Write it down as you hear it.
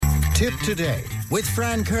Tip Today with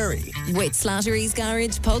Fran Curry. With Slattery's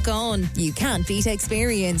Garage, Puckane. You can't beat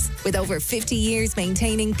experience. With over 50 years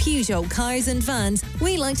maintaining Peugeot cars and vans,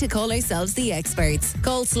 we like to call ourselves the experts.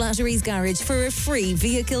 Call Slattery's Garage for a free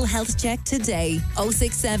vehicle health check today.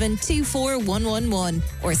 067 24111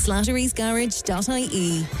 or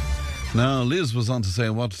slatterysgarage.ie. Now, Liz was on to say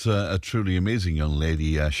what a truly amazing young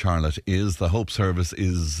lady Charlotte is. The Hope Service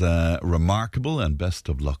is remarkable, and best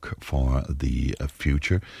of luck for the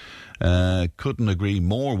future. Couldn't agree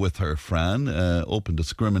more with her, Fran. Open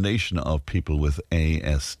discrimination of people with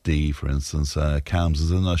ASD, for instance. CAMHS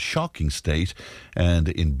is in a shocking state and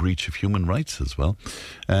in breach of human rights as well.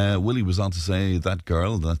 Willie was on to say that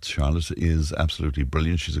girl, that Charlotte, is absolutely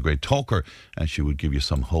brilliant. She's a great talker and she would give you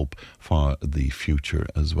some hope for the future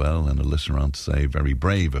as well. And a listener on to say, very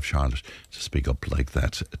brave of Charlotte to speak up like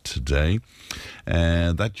that today.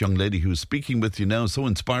 That young lady who's speaking with you now is so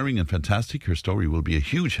inspiring and fantastic. Her story will be a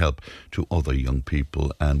huge help to other young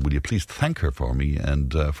people, and will you please thank her for me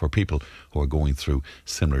and for people who are going through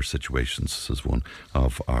similar situations, says one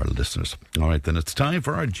of our listeners. All right, then it's time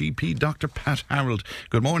for our GP, Dr. Pat Harold.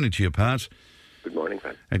 Good morning to you, Pat. Good morning,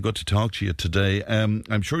 Pat. Good to talk to you today.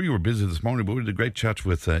 I'm sure you were busy this morning, but we had a great chat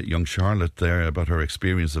with young Charlotte there about her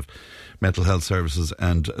experience of mental health services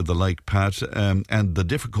and the like, Pat, and the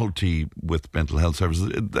difficulty with mental health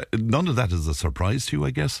services. None of that is a surprise to you,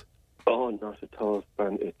 I guess? Oh, not at all,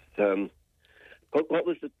 Fran. It's what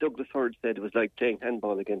was it Douglas Hurd said? It was like playing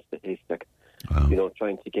handball against the haystack. Wow. You know,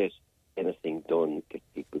 trying to get anything done, get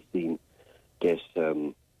people seen, get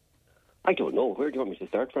I don't know. Where do you want me to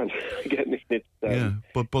start, Fran?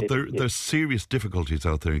 But there's serious difficulties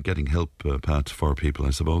out there in getting help, Pat, for people,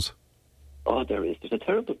 I suppose. Oh, there is. There's a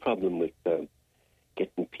terrible problem with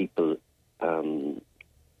getting people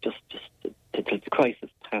just till the crisis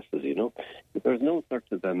passes, you know. There's no sort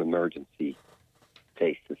of emergency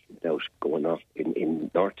places without going off in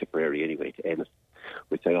North Tipperary anyway to Ennis,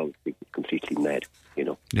 which I always think is completely mad, you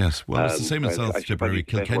know. Yes, well, it's the same in South Tipperary.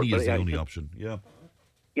 Kilkenny is the only option, yeah.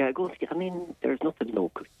 Yeah, I mean, there's nothing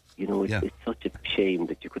local, you know. It's such a shame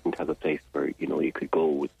that you couldn't have a place where, you know, you could go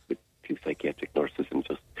with a few psychiatric nurses and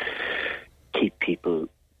just keep people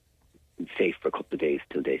safe for a couple of days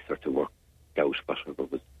till they sort of work out whatever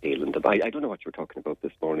was ailing them. I don't know what you were talking about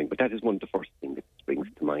this morning, but that is one of the first things that springs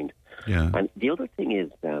to mind. Yeah. And the other thing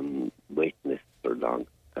is waiting lists are long,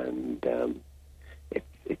 and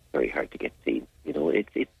it's very hard to get seen. You know, it's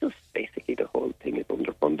just basically the whole thing is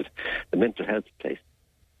underfunded. The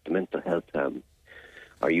mental health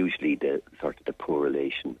are usually the sort of the poor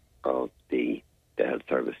relation of the health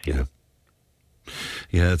service. You know?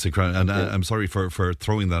 Yeah, it's a crime. And I'm sorry for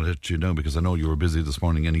throwing that at you now, because I know you were busy this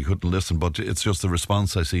morning and you couldn't listen, but it's just the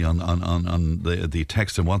response I see on the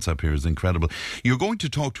text and WhatsApp here is incredible. You're going to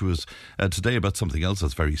talk to us today about something else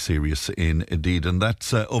that's very serious indeed, and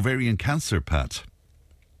that's ovarian cancer, Pat.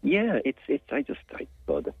 Yeah, I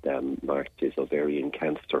saw that March is Ovarian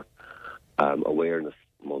Cancer Awareness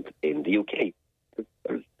Month in the UK.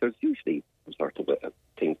 There's usually sort of a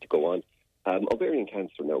thing to go on. Ovarian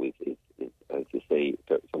cancer now is, as you say,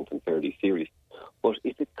 something fairly serious. But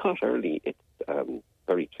if it's caught early, it's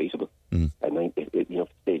very treatable. And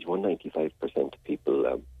stage 1, 95% of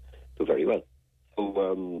people do very well.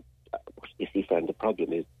 So, you see, Fran, the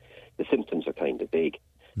problem is the symptoms are kind of vague.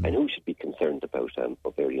 And who should be concerned about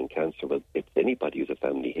ovarian cancer? Well, it's anybody who's a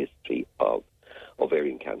family history of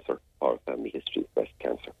ovarian cancer or a family history of breast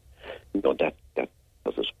cancer. You know, that does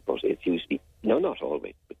it. But it's usually, no, not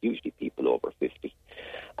always, but usually people over 50.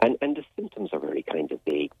 And the symptoms are very kind of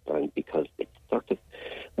vague, because it's sort of,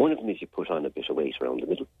 one of them is you put on a bit of weight around the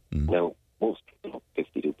middle. Now, most people up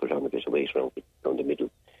 50 do put on a bit of weight around the middle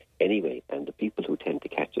anyway, and the people who tend to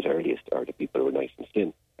catch it earliest are the people who are nice and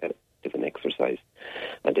slim and different exercise,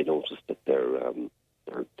 and they notice that they're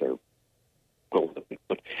growing a bit.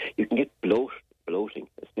 But you can get bloating,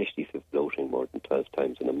 especially if you're bloating more than 12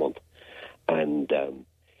 times in a month. And,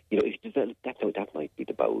 if you develop that might be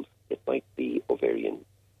the bowels, it might be ovarian.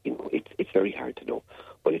 You know, it's very hard to know.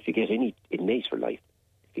 But if you get in later life,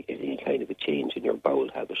 if you get any kind of a change in your bowel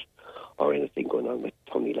habit or anything going on with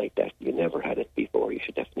tummy like that, you never had it before, you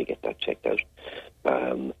should definitely get that checked out.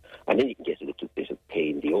 And then you can get a little bit of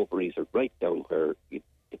pain. The ovaries are right down where the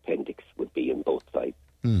appendix would be on both sides.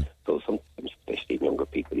 So sometimes, especially in younger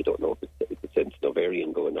people, you don't know if it's an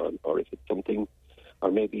ovarian going on or if it's something,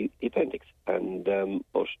 or maybe the appendix. And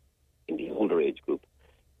but in the older age group,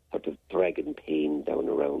 sort of dragging pain down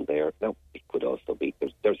around there. Now, it could also be,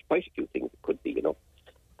 there's quite a few things it could be, you know.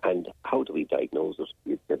 And how do we diagnose it?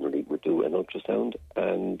 You generally would do an ultrasound,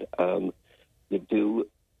 and you do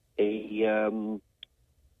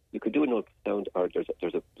you could do an ultrasound, or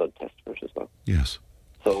there's a blood test Yes.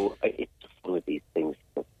 So it's just one of these things,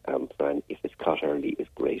 Fran, if it's caught early, is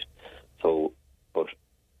great. So, but,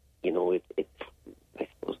 it's I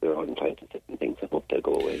suppose they're all entitled to certain things. I hope they'll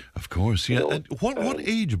go away. Of course, yeah. And what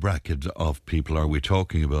age bracket of people are we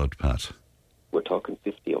talking about, Pat? We're talking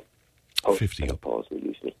 50 up. 50 up. Menopause,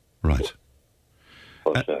 usually. Right.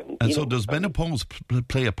 But, and so does menopause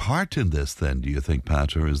play a part in this then, do you think,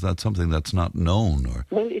 Pat, or is that something that's not known? Or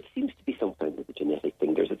Well, it seems to be some kind of a genetic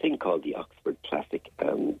thing. There's a thing called the Oxford Classic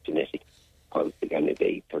Genetic Policy, and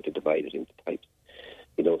they sort of divide it into types.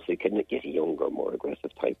 So you can get a younger, more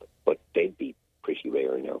aggressive type, but they'd be pretty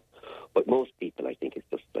rare now. But most people, I think, it's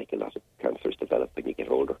just like a lot of cancers develop when you get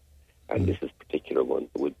older. And this is a particular one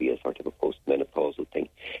that would be a sort of a post-menopausal thing.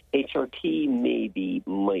 HRT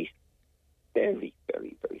might very,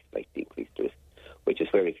 very, very slightly increase the risk, which is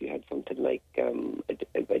where if you had something like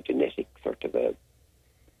a genetic sort of a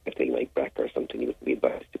thing like BRCA or something, you would be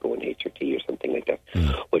advised to go on HRT or something like that.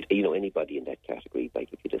 But, anybody in that category, like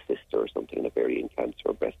if you had a sister or something, an ovarian cancer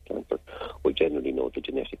or breast cancer, would generally know the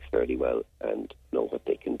genetics fairly well and know what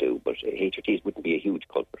they can do. But HRTs wouldn't be a huge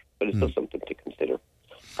culprit, but it's still something to consider.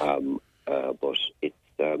 But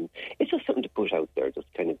it's just something to put out there, just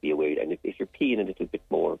kind of be aware. And if you're peeing a little bit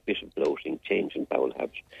more, bit of bloating, change in bowel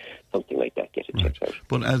habits, something like that, get it checked out.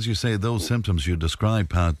 But as you say, those symptoms you describe,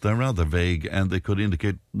 Pat, they're rather vague and they could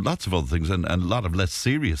indicate lots of other things and a lot of less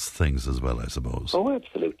serious things as well, I suppose. Oh,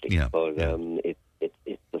 absolutely. Yeah. But it's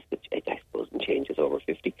just that I suppose it changes over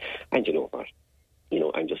 50. And you know what?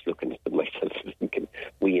 I'm just looking at myself and thinking,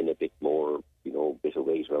 we in a bit more, bit of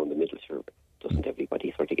weight around the middle, sure. Doesn't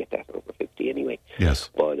everybody sort of get that over 50 anyway? Yes.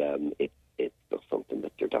 But it's just something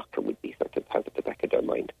that your doctor would be sort of have at the back of their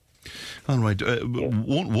mind. All right.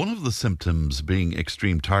 One of the symptoms being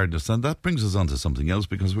extreme tiredness, and that brings us on to something else,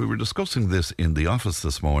 because we were discussing this in the office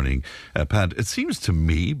this morning, Pat. It seems to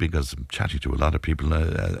me, because I'm chatting to a lot of people,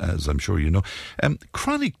 as I'm sure you know,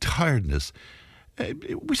 chronic tiredness,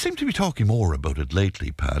 we seem to be talking more about it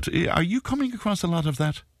lately, Pat. Are you coming across a lot of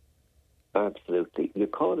that? Absolutely. You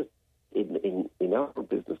call it, in our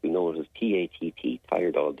business, we know it as TATT,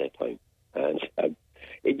 tired all the time. And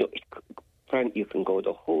Fran, you can go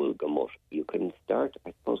the whole gamut. You can start,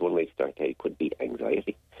 I suppose one way to start there could be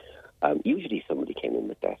anxiety. Usually somebody came in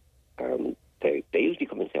with that. They usually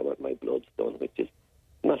come and say, I want my bloods done, which is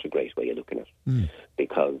not a great way of looking at it.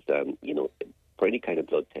 Because, for any kind of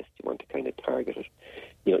blood test, you want to kind of target it.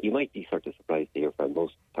 You might be sort of surprised to hear, Fran,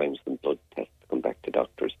 most times when blood tests come back to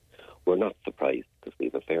doctors, we're not surprised because we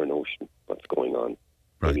have a fair notion what's going on.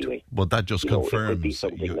 Right. Anyway, but that just confirms... It could be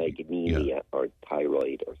something like anemia or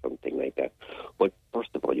thyroid or something like that. But first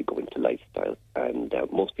of all, you go into lifestyle, and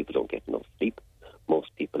most people don't get enough sleep. Most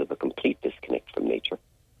people have a complete disconnect from nature,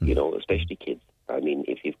 especially kids. I mean,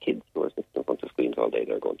 if you have kids who are sitting in front of screens all day,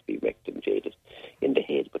 they're going to be wrecked and jaded in the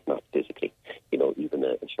head, but not physically. Even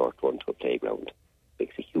a short run to a playground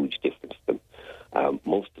makes a huge difference to them.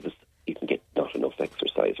 Most of us, you can get not enough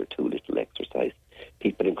exercise or too little exercise.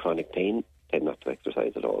 People in chronic pain tend not to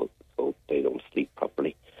exercise at all, so they don't sleep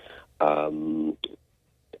properly. And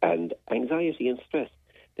anxiety and stress.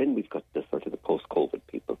 Then we've got the sort of the post-COVID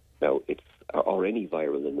people. Now, or any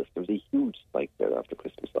viral illness. There was a huge spike there after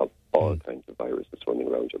Christmas of all kinds of viruses running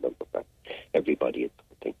around. You remember that? Everybody is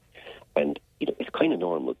something. And, it's kind of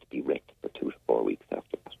normal to be wrecked for 2 to 4 weeks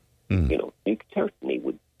after that. You certainly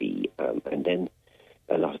would be, and then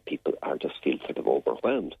a lot of people just feel sort of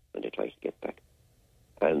overwhelmed when they try to get back.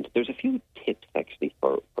 And there's a few tips, actually,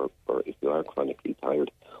 for if you are chronically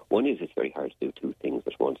tired. One is it's very hard to do 2 things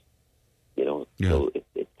at once. So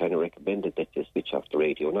it's kind of recommended that you switch off the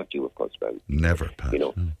radio. Not you, of course, Ram. Never, Pat.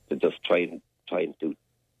 To just try and do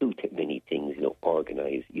many things.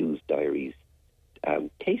 Organise, use diaries,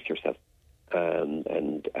 pace yourself,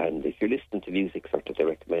 and if you're listening to music, sort of, they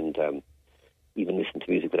recommend even listen to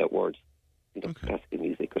music without words. Classical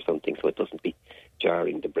music or something, so it doesn't be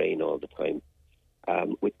jarring the brain all the time.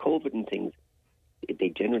 With COVID and things, they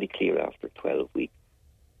generally clear after 12 weeks,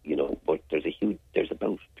 but there's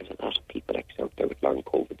a lot of people actually out there with long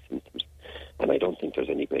COVID symptoms, and I don't think there's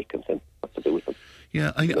any great consensus what to do with them.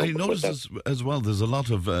 Yeah, I notice as well, there's a lot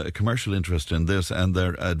of commercial interest in this, and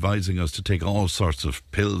they're advising us to take all sorts of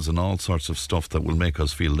pills and all sorts of stuff that will make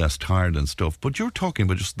us feel less tired and stuff. But you're talking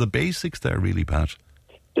about just the basics there, really, Pat.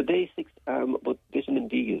 The basics, but vitamin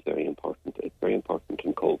D is very important. It's very important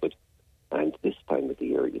in COVID. And this time of the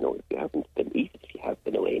year, if you haven't been, even if you have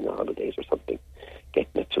been away on holidays or something,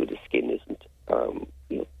 getting it through the skin isn't,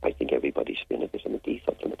 I think everybody should be in a vitamin D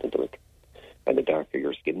supplement and do it. And the darker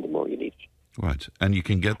your skin, the more you need it. Right. And you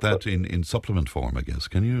can get that in supplement form, I guess,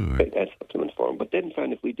 can you? Right, that's supplement form. But then,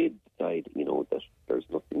 Fran, if we did decide, that there's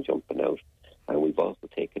nothing jumping out,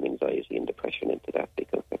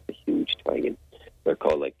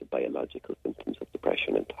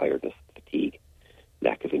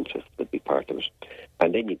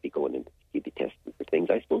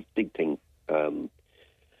 big thing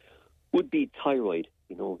would be thyroid.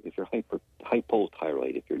 You know, if you're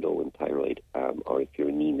hypothyroid, if you're low in thyroid, or if you're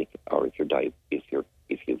anemic, or if you've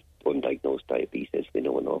undiagnosed diabetes. We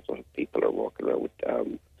know an awful lot of people are walking around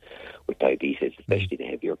with diabetes, especially the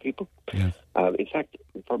heavier people. Yes. In fact,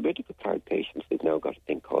 for medical card patients, we've now got a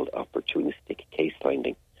thing called opportunistic case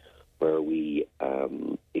finding, where we,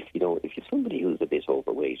 if you're somebody who's a bit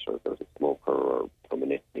overweight or there's a smoker or from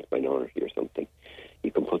an ethnic minority or something,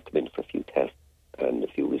 you can put them in for a few tests and a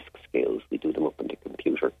few risk scales. We do them up on the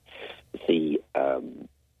computer to see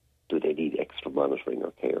do they need extra monitoring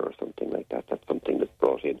or care or something like that. That's something that's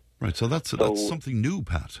brought in. Right, so that's something new,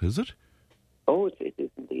 Pat, is it? Oh, it is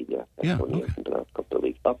indeed, yeah. That's only in the last couple of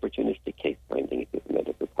weeks. Opportunistic case finding, if you have a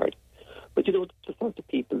medical card. But, the sort of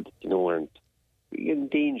people that, aren't in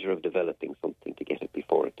danger of developing something to get it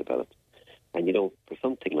before it develops. And, for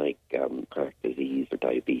something like heart disease or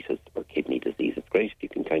diabetes or kidney disease, it's great if you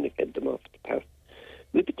can kind of get them off the path.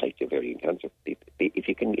 A little bit like ovarian cancer. If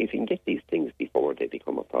you can get these things before they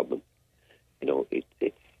become a problem,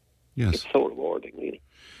 it's so rewarding, really.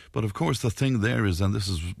 But of course, the thing there is, and this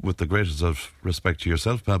is with the greatest of respect to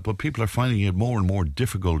yourself, Pat, but people are finding it more and more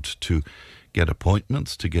difficult to get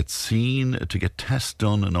appointments, to get seen, to get tests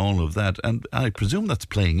done and all of that. And I presume that's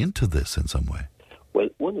playing into this in some way. Well,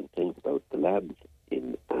 one of the things about the labs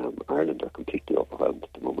in Ireland are completely overwhelmed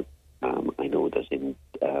at the moment. I know that in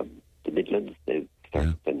the Midlands, they've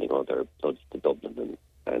started sending all their bloods to Dublin,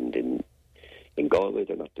 and in Galway,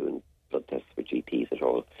 they're not doing blood tests for GPs at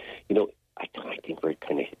all. I think we're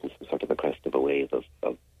kind of hitting some sort of a crest of a wave of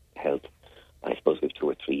health. I suppose we've 2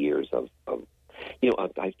 or 3 years of I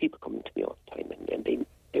have people coming to me all the time, and they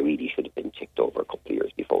really should have been checked over a couple of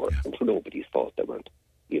years before, and for nobody's fault they weren't.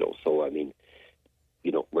 So I mean,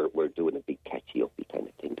 we're doing a big catchy-uppy kind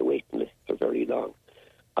of thing. The waiting lists are very long.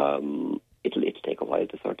 It'll take a while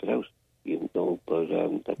to sort it out. But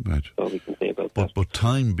that's all we can say about that. But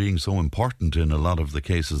time being so important in a lot of the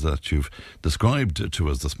cases that you've described to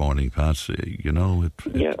us this morning, Pat,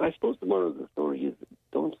 Yeah, I suppose the moral of the story is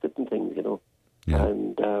don't sit in things, Yeah.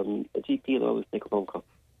 And a GP will always take a phone call.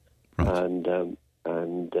 Right. And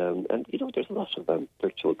there's a lot of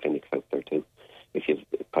virtual clinics out there too, if you have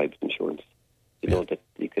private insurance. That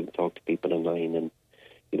you can talk to people online, and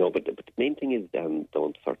but the main thing is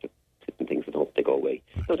don't sort of sit in things and hope they go away.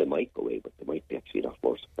 Right. No, they might go away, but they might be actually a lot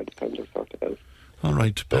worse by the time they're sorted out. All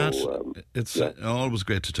right, Pat, it's always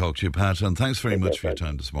great to talk to you, Pat, and thanks very much for your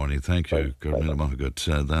time this morning. Thank you, Gurmila Mohagut.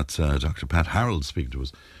 That's Dr. Pat Harold speaking to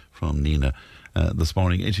us from Nina this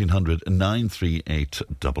morning, 1800 938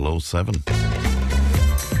 007.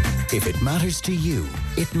 If it matters to you,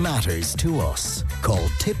 it matters to us. Call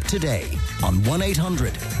Tip today on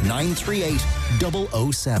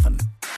 1-800-938-007.